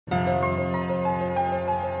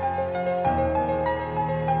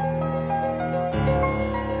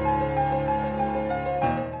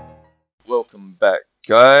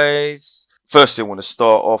guys. Firstly, I want to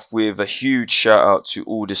start off with a huge shout out to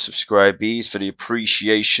all the subscribees for the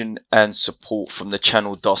appreciation and support from the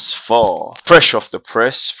channel thus far. Fresh off the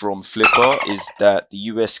press from Flipper is that the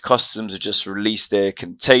US Customs have just released their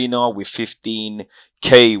container with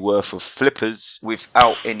 15k worth of flippers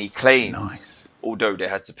without any claims. Nice. Although they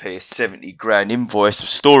had to pay a 70 grand invoice of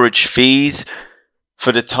storage fees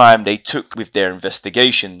for the time they took with their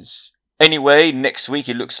investigations. Anyway, next week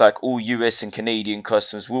it looks like all US and Canadian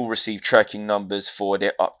customs will receive tracking numbers for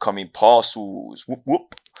their upcoming parcels. Whoop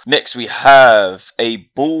whoop. Next we have a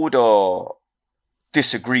border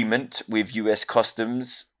disagreement with US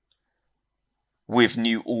customs with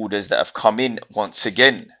new orders that have come in once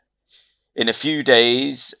again. In a few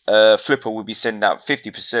days, Flipper will be sending out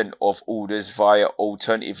 50% of orders via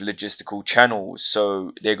alternative logistical channels.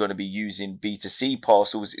 So they're going to be using B2C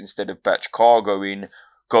parcels instead of batch cargoing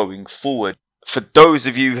going forward. For those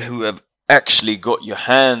of you who have actually got your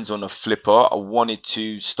hands on a Flipper, I wanted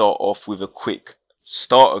to start off with a quick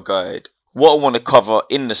starter guide. What I want to cover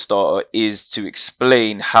in the starter is to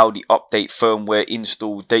explain how the update firmware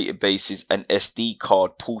install databases and SD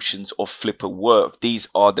card portions of Flipper work. These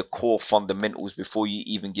are the core fundamentals before you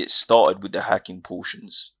even get started with the hacking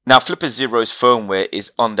portions. Now, Flipper Zero's firmware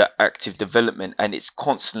is under active development and it's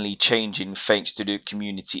constantly changing thanks to the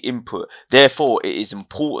community input. Therefore, it is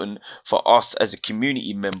important for us as a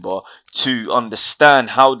community member to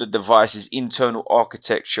understand how the device's internal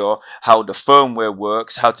architecture, how the firmware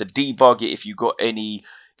works, how to debug it if you got any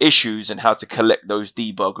issues, and how to collect those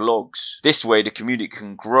debug logs. This way, the community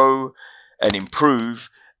can grow and improve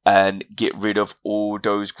and get rid of all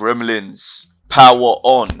those gremlins. Power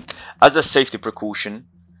on. As a safety precaution,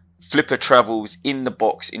 Flipper travels in the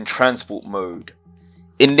box in transport mode.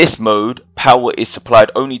 In this mode, power is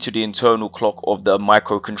supplied only to the internal clock of the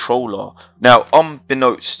microcontroller. Now,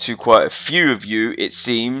 unbeknownst to quite a few of you, it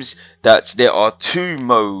seems that there are two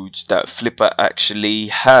modes that Flipper actually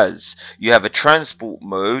has. You have a transport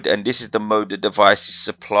mode, and this is the mode the device is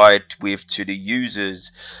supplied with to the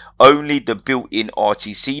users. Only the built-in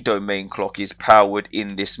RTC domain clock is powered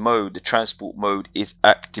in this mode. The transport mode is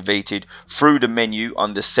activated through the menu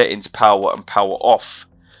under settings, power and power off.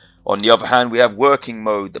 On the other hand, we have working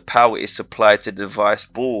mode. The power is supplied to the device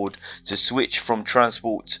board. To switch from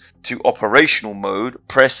transport to operational mode,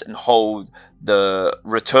 press and hold the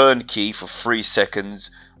return key for 3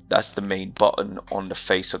 seconds. That's the main button on the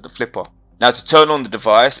face of the Flipper. Now, to turn on the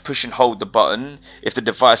device, push and hold the button. If the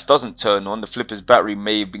device doesn't turn on, the Flipper's battery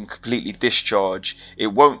may have been completely discharged. It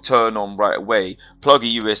won't turn on right away. Plug a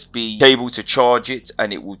USB cable to charge it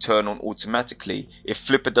and it will turn on automatically. If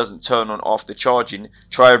Flipper doesn't turn on after charging,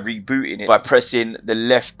 try rebooting it by pressing the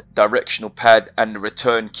left directional pad and the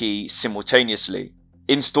return key simultaneously.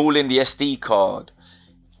 Installing the SD card.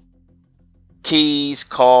 Keys,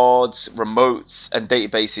 cards, remotes and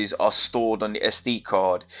databases are stored on the SD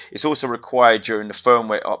card. It's also required during the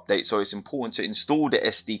firmware update, so it's important to install the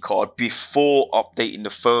SD card before updating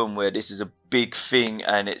the firmware. This is a big thing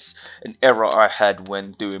and it's an error I had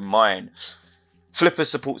when doing mine. Flipper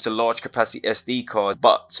supports a large capacity SD card,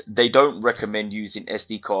 but they don't recommend using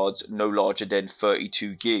SD cards no larger than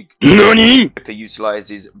 32 gig. NANI? Flipper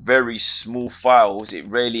utilizes very small files. It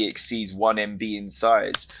rarely exceeds 1 MB in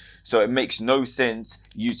size. So it makes no sense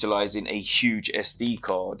utilizing a huge SD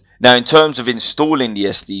card. Now, in terms of installing the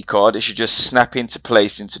SD card, it should just snap into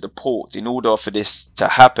place into the port. In order for this to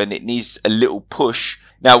happen, it needs a little push.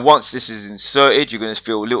 Now, once this is inserted, you're going to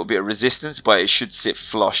feel a little bit of resistance, but it should sit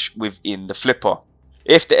flush within the Flipper.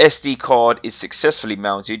 If the SD card is successfully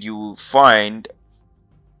mounted, you will find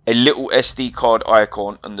a little SD card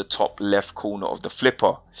icon on the top left corner of the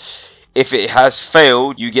Flipper. If it has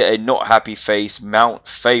failed, you get a not happy face mount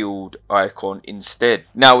failed icon instead.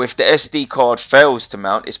 Now, if the SD card fails to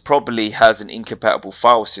mount, it probably has an incompatible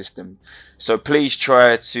file system. So please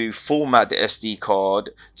try to format the SD card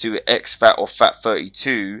to exFAT or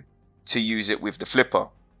FAT32 to use it with the Flipper.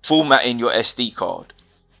 Formatting your SD card.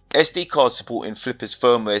 SD card support in Flipper's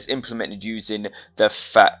firmware is implemented using the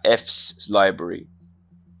FATFs library.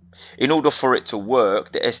 In order for it to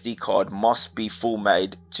work, the SD card must be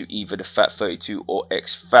formatted to either the FAT32 or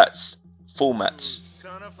exFATs formats.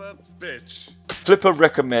 Son of a bitch. Flipper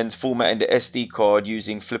recommends formatting the SD card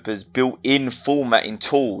using Flipper's built-in formatting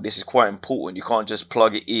tool. This is quite important. You can't just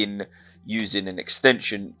plug it in using an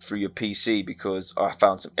extension through your PC, because I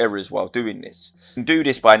found some errors while doing this. You can do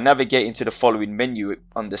this by navigating to the following menu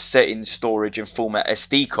under Settings, Storage and Format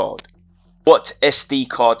SD card. What SD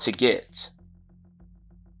card to get?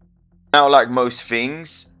 Now, like most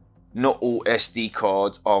things, not all SD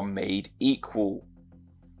cards are made equal.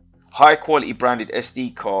 High quality branded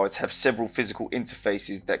SD cards have several physical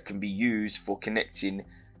interfaces that can be used for connecting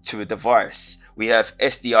to a device. We have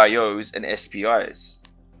SDIOs and SPIs.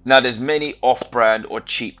 Now there's many off-brand or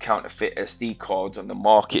cheap counterfeit SD cards on the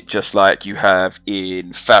market, just like you have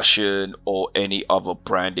in fashion or any other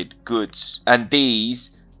branded goods. And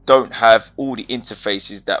these don't have all the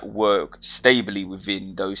interfaces that work stably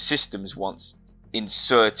within those systems once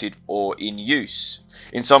inserted or in use.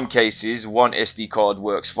 In some cases, one SD card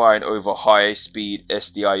works fine over high-speed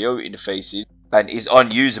SDIO interfaces and is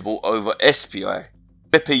unusable over SPI.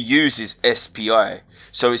 Flipper uses SPI,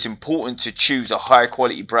 so it's important to choose a high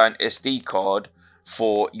quality brand SD card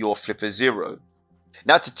for your Flipper Zero.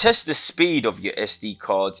 Now, to test the speed of your SD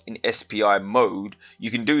cards in SPI mode,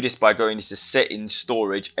 you can do this by going into Settings,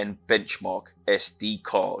 Storage and Benchmark SD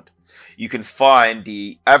card. You can find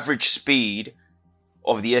the average speed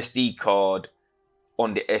of the SD card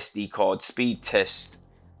on the SD card speed test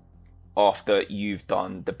after you've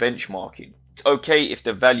done the benchmarking. It's okay if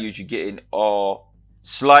the values you're getting are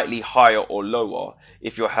slightly higher or lower.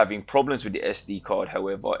 If you're having problems with the SD card,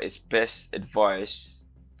 however, it's best advice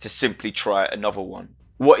to simply try another one.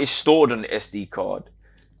 What is stored on the SD card?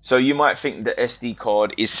 So you might think the SD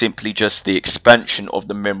card is simply just the expansion of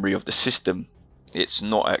the memory of the system. It's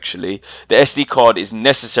not actually. The SD card is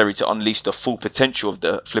necessary to unleash the full potential of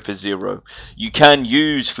the Flipper Zero. You can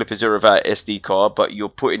use Flipper Zero without SD card, but you're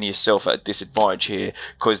putting yourself at a disadvantage here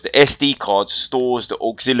because the SD card stores the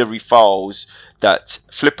auxiliary files that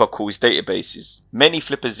Flipper calls databases. Many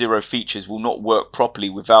Flipper Zero features will not work properly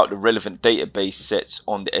without the relevant database sets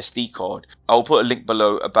on the SD card. I'll put a link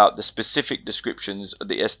below about the specific descriptions of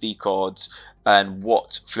the SD cards and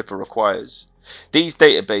what Flipper requires. These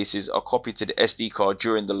databases are copied to the SD card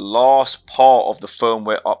during the last part of the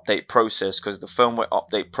firmware update process, because the firmware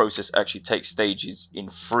update process actually takes stages in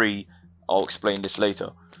 3. I'll explain this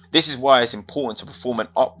later. This is why it's important to perform an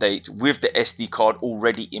update with the SD card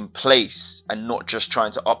already in place and not just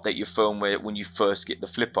trying to update your firmware when you first get the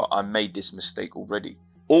Flipper. I made this mistake already.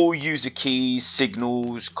 All user keys,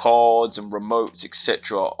 signals, cards and remotes,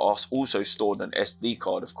 etc. are also stored on an SD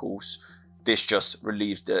card, of course. This just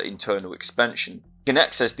relieves the internal expansion. You can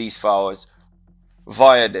access these files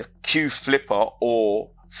via the Q Flipper or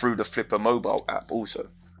through the Flipper mobile app also.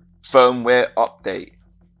 Firmware update.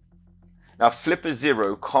 Now Flipper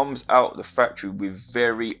Zero comes out of the factory with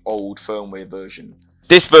very old firmware version.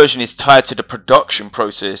 This version is tied to the production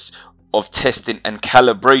process of testing and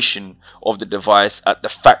calibration of the device at the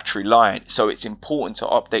factory line. So it's important to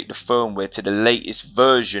update the firmware to the latest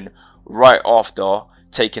version right after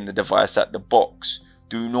taking the device out the box.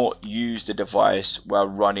 Do not use the device while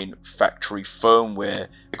running factory firmware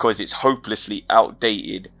because it's hopelessly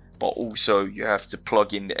outdated, but also you have to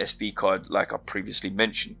plug in the SD card like I previously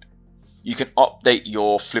mentioned. You can update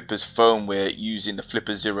your Flipper's firmware using the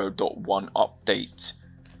Flipper 0.1 update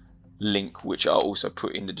link, which I'll also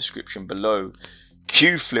put in the description below.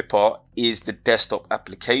 Q Flipper is the desktop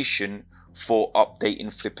application for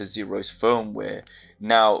updating Flipper Zero's firmware.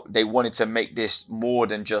 Now they wanted to make this more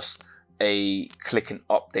than just a click and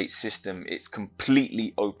update system. It's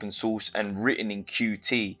completely open source and written in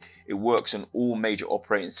Qt. It works on all major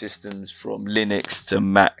operating systems from Linux to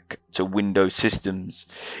Mac to Windows systems.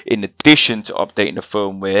 In addition to updating the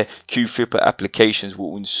firmware, Q Flipper applications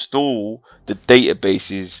will install the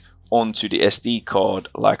databases onto the SD card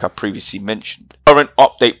like I previously mentioned. Current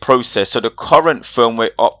update process. So the current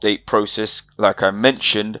firmware update process, like I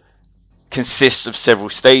mentioned, consists of several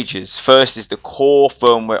stages. First is the core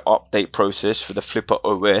firmware update process for the Flipper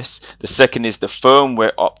OS. The second is the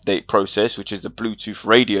firmware update process, which is the Bluetooth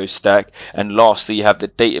radio stack. And lastly, you have the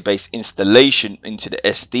database installation into the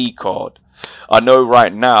SD card. I know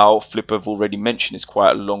right now Flipper have already mentioned it's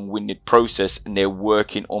quite a long-winded process and they're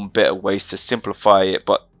working on better ways to simplify it,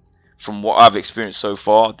 but from what I've experienced so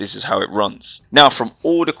far, this is how it runs. Now, from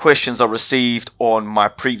all the questions I received on my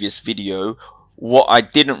previous video, what I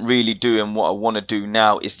didn't really do and what I want to do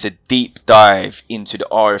now is to deep dive into the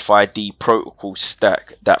RFID protocol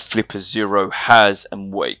stack that Flipper Zero has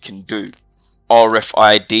and what it can do.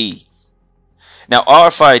 RFID. Now,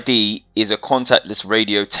 RFID is a contactless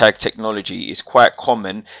radio tag technology. It's quite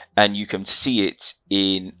common and you can see it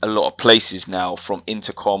in a lot of places now, from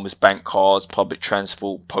intercoms, bank cards, public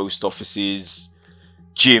transport, post offices,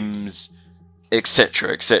 gyms,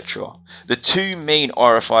 etc, etc. The two main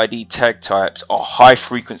RFID tag types are high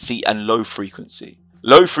frequency and low frequency.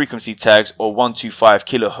 Low frequency tags, or 125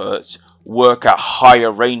 kilohertz, work at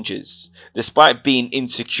higher ranges. Despite being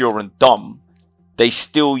insecure and dumb, they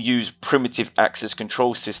still use primitive access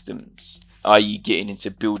control systems, i.e. getting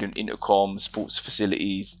into building intercoms, sports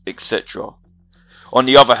facilities, etc. On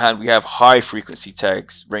the other hand, we have high frequency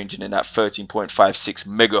tags ranging in that 13.56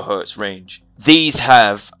 megahertz range. These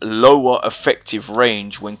have lower effective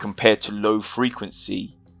range when compared to low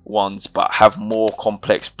frequency ones, but have more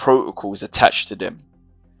complex protocols attached to them.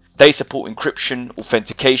 They support encryption,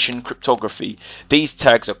 authentication, cryptography. These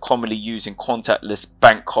tags are commonly used in contactless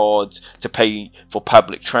bank cards, to pay for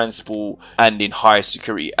public transport, and in high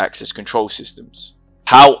security access control systems.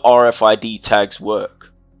 How RFID tags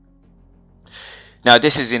work. Now,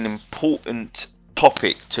 this is an important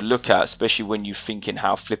topic to look at, especially when you're thinking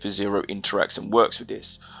how FlipperZero interacts and works with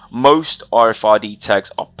this. Most RFID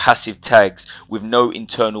tags are passive tags with no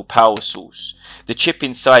internal power source. The chip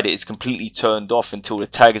inside it is completely turned off until the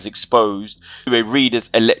tag is exposed to a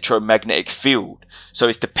reader's electromagnetic field, so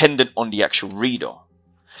it's dependent on the actual reader.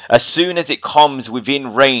 As soon as it comes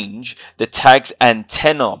within range, the tag's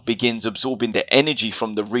antenna begins absorbing the energy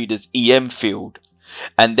from the reader's EM field,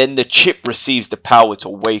 and then the chip receives the power to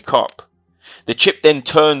wake up. The chip then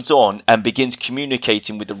turns on and begins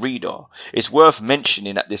communicating with the reader. It's worth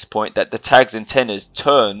mentioning at this point that the tag's antenna is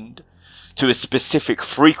turned to a specific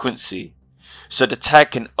frequency, so the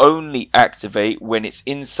tag can only activate when it's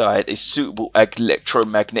inside a suitable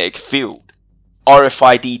electromagnetic field.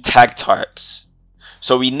 RFID tag types.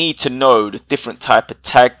 So we need to know the different type of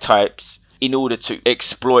tag types in order to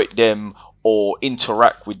exploit them or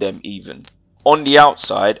interact with them even. On the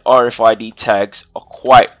outside, RFID tags are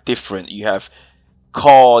quite different. You have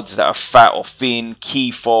cards that are fat or thin,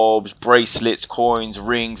 key fobs, bracelets, coins,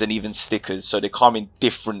 rings, and even stickers. So they come in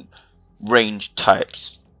different range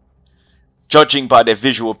types. Judging by their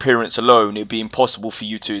visual appearance alone, it would be impossible for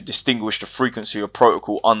you to distinguish the frequency or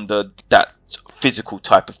protocol under that physical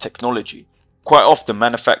type of technology. Quite often,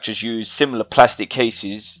 manufacturers use similar plastic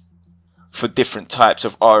cases for different types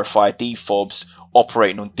of RFID fobs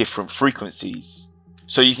operating on different frequencies.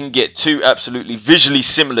 So you can get two absolutely visually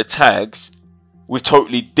similar tags with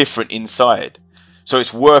totally different inside. So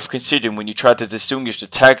it's worth considering when you try to distinguish the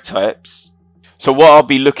tag types. So what I'll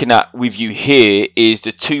be looking at with you here is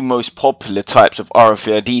the two most popular types of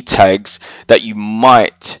RFID tags that you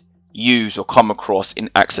might use or come across in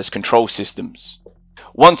access control systems.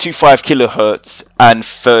 125 kilohertz and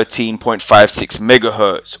 13.56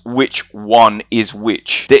 megahertz. Which one is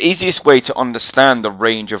which? The easiest way to understand the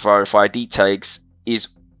range of RFID tags is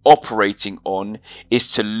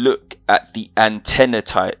to look at the antenna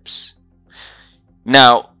types.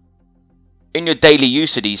 Now, in your daily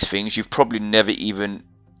use of these things, you've probably never even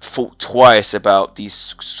thought twice about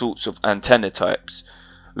these sorts of antenna types.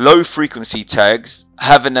 Low frequency tags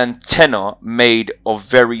have an antenna made of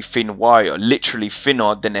very thin wire, literally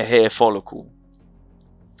thinner than a hair follicle.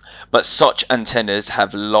 But such antennas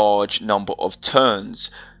have a large number of turns.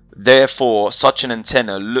 Therefore, such an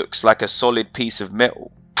antenna looks like a solid piece of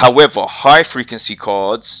metal. However, high frequency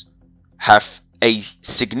cards have a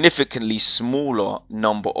significantly smaller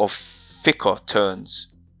number of thicker turns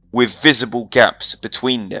with visible gaps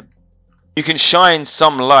between them. You can shine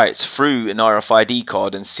some lights through an RFID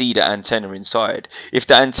card and see the antenna inside. If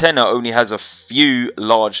the antenna only has a few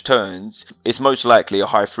large turns, it's most likely a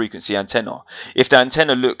high frequency antenna. If the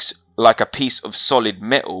antenna looks like a piece of solid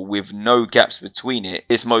metal with no gaps between it,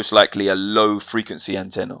 it's most likely a low frequency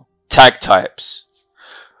antenna. Tag types.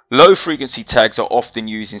 Low frequency tags are often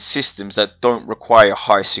used in systems that don't require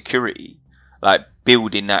high security, like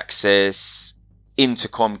building access,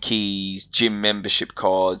 intercom keys, gym membership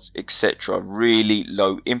cards, etc. Really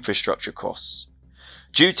low infrastructure costs.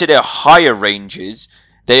 Due to their higher ranges,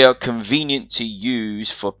 they are convenient to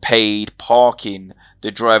use for paid parking.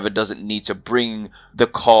 The driver doesn't need to bring the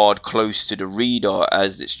card close to the reader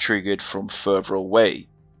as it's triggered from further away.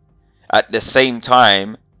 At the same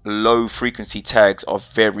time, low frequency tags are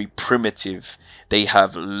very primitive. They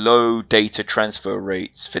have low data transfer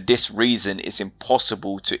rates. For this reason, it's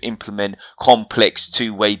impossible to implement complex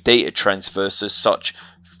two-way data transfers, so such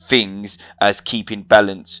things as keeping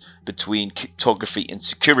balance between cryptography and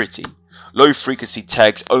security. Low frequency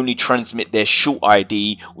tags only transmit their short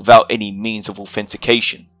ID without any means of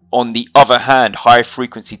authentication. On the other hand, high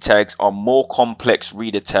frequency tags are more complex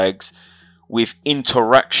reader tags with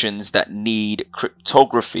interactions that need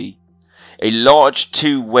cryptography. A large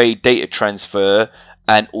two-way data transfer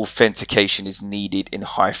and authentication is needed in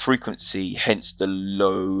high frequency, hence the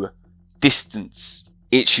low distance.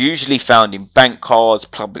 It's usually found in bank cards,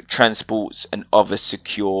 public transports, and other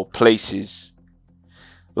secure places.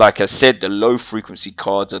 Like I said, the low frequency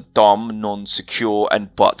cards are dumb, non-secure,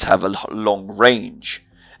 but have a long range.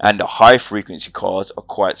 And the high frequency cards are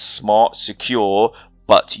quite smart, secure,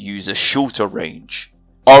 but use a shorter range.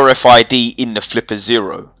 RFID in the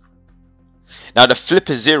FlipperZero. Now the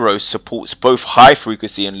Flipper Zero supports both high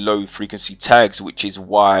frequency and low frequency tags, which is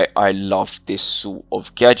why I love this sort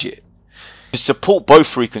of gadget. To support both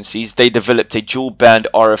frequencies, they developed a dual band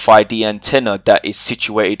RFID antenna that is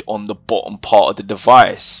situated on the bottom part of the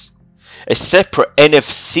device. A separate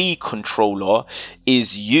NFC controller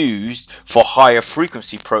is used for higher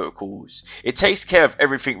frequency protocols. It takes care of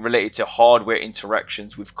everything related to hardware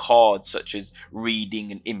interactions with cards, such as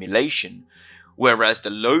reading and emulation, whereas the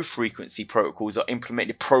low frequency protocols are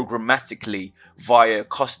implemented programmatically via a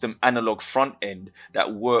custom analog front end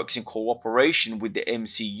that works in cooperation with the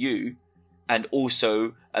MCU and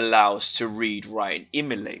also allows to read, write and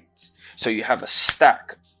emulate. So you have a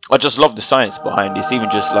stack. I just love the science behind this, even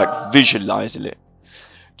just like visualizing it.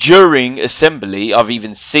 During assembly, I've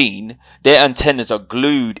even seen their antennas are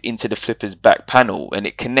glued into the Flipper's back panel and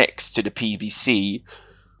it connects to the PVC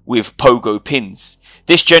with pogo pins.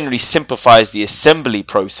 This generally simplifies the assembly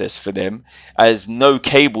process for them, as no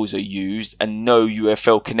cables are used and no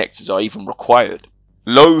UFL connectors are even required.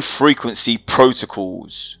 Low frequency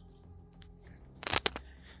protocols.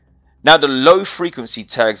 Now the low frequency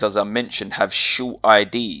tags, as I mentioned, have short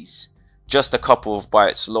IDs, just a couple of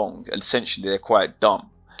bytes long. Essentially they're quite dumb.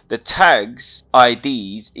 The tags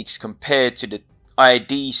IDs is compared to the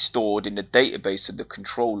ID stored in the database of the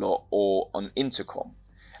controller or on intercom.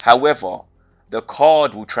 However, the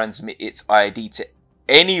card will transmit its ID to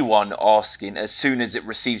anyone asking as soon as it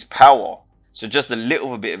receives power. So just a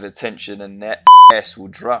little bit of attention and that ass will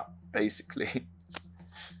drop, basically.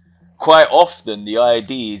 Quite often the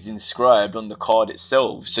ID is inscribed on the card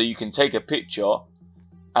itself, so you can take a picture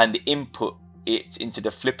and input it into the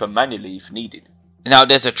Flipper manually if needed. Now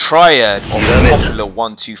there's a triad of popular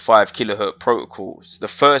 125 kHz protocols, the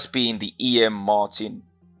first being the EM Martin.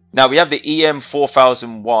 Now we have the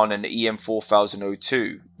EM4001 and the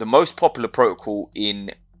EM4002, the most popular protocol in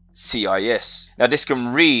CIS. Now this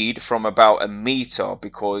can read from about a meter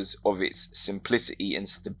because of its simplicity and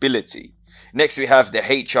stability. Next we have the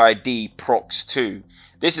HID Prox2.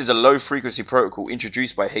 This is a low frequency protocol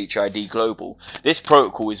introduced by HID Global. This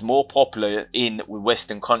protocol is more popular in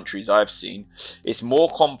Western countries I've seen. It's more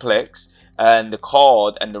complex and the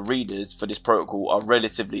card and the readers for this protocol are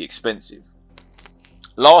relatively expensive.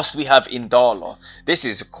 Last we have Indala. This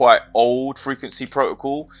is a quite old frequency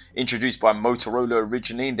protocol introduced by Motorola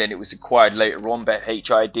originally, and then it was acquired later on by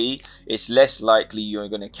HID. It's less likely you're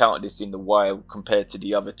going to encounter this in the wild compared to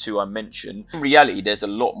the other two I mentioned. In reality there's a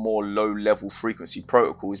lot more low level frequency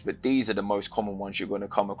protocols, but these are the most common ones you're going to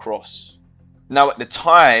come across. Now at the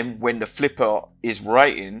time when the Flipper is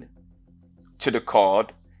writing to the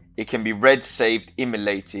card, it can be read, saved,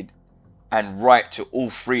 emulated and write to all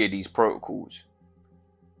three of these protocols.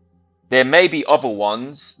 There may be other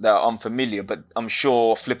ones that are unfamiliar, but I'm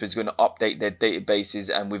sure Flipper's going to update their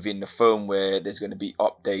databases, and within the firmware there's going to be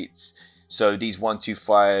updates. So these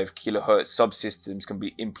 125 kHz subsystems can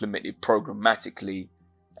be implemented programmatically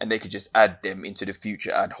and they could just add them into the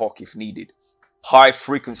future ad hoc if needed. High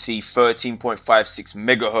frequency 13.56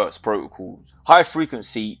 MHz protocols. High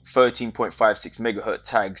frequency 13.56 MHz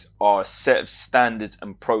tags are a set of standards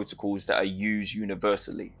and protocols that are used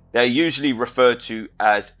universally. They are usually referred to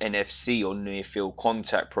as NFC or near field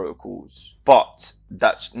contact protocols, but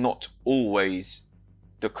that's not always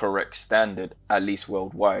the correct standard, at least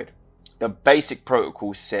worldwide. The basic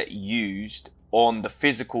protocol set used on the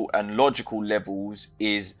physical and logical levels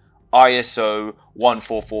is ISO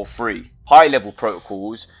 1443. High level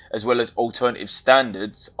protocols as well as alternative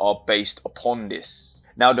standards are based upon this.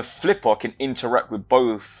 Now the Flipper can interact with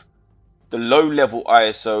both the low level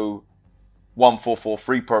ISO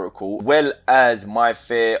 1443 protocol as well as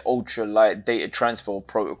MyFair ultralight data transfer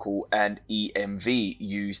protocol and EMV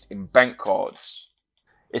used in bank cards.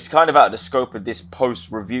 It's kind of out of the scope of this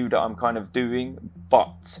post review that I'm kind of doing,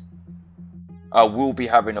 but I will be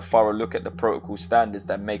having a thorough look at the protocol standards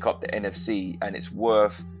that make up the NFC, and it's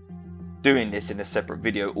worth doing this in a separate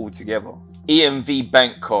video altogether. EMV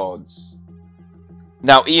bank cards.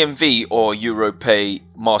 Now EMV, or EuroPay,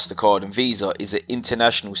 MasterCard and Visa, is an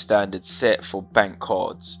international standard set for bank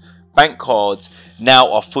cards. Bank cards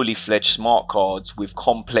now are fully fledged smart cards with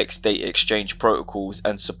complex data exchange protocols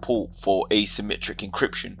and support for asymmetric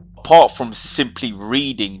encryption. Apart from simply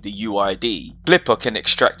reading the UID, Flipper can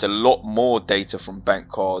extract a lot more data from bank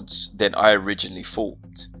cards than I originally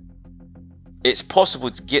thought. It's possible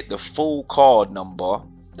to get the full card number,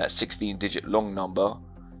 that 16-digit long number,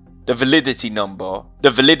 the validity number,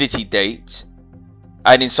 the validity date,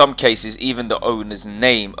 and in some cases even the owner's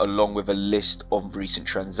name along with a list of recent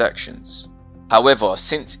transactions. However,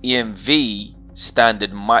 since EMV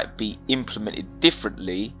standard might be implemented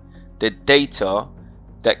differently, the data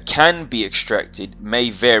that can be extracted may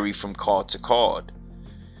vary from card to card.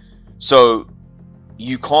 So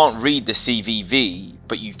you can't read the CVV,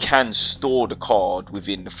 but you can store the card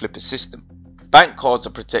within the flipper system. Bank cards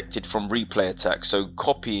are protected from replay attacks, so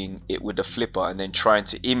copying it with a flipper and then trying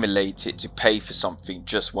to emulate it to pay for something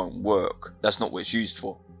just won't work. That's not what it's used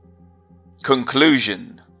for.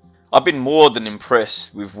 Conclusion. I've been more than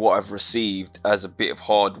impressed with what I've received as a bit of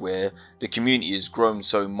hardware. The community has grown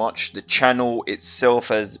so much. The channel itself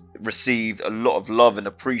has received a lot of love and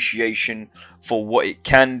appreciation for what it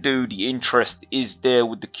can do. The interest is there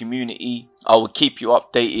with the community. I will keep you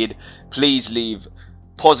updated. Please leave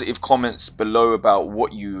positive comments below about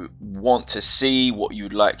what you want to see, what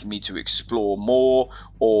you'd like me to explore more,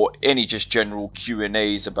 or any just general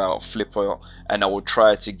Q&As about Flipper, and I will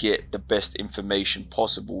try to get the best information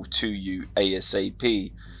possible to you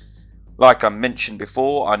ASAP. Like I mentioned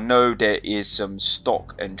before, I know there is some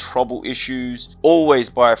stock and trouble issues.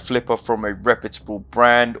 Always buy a flipper from a reputable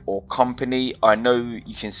brand or company. I know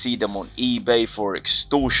you can see them on eBay for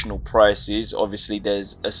extortionate prices. Obviously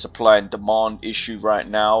there's a supply and demand issue right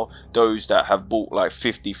now. Those that have bought like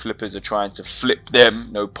 50 flippers are trying to flip them,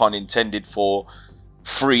 no pun intended, for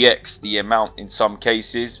 3x the amount in some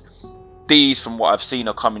cases. These, from what I've seen,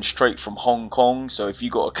 are coming straight from Hong Kong, so if you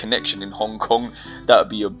got a connection in Hong Kong, that would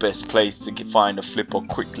be your best place to find a flipper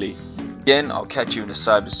quickly. Again, I'll catch you in the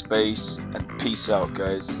cyberspace, and peace out,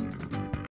 guys.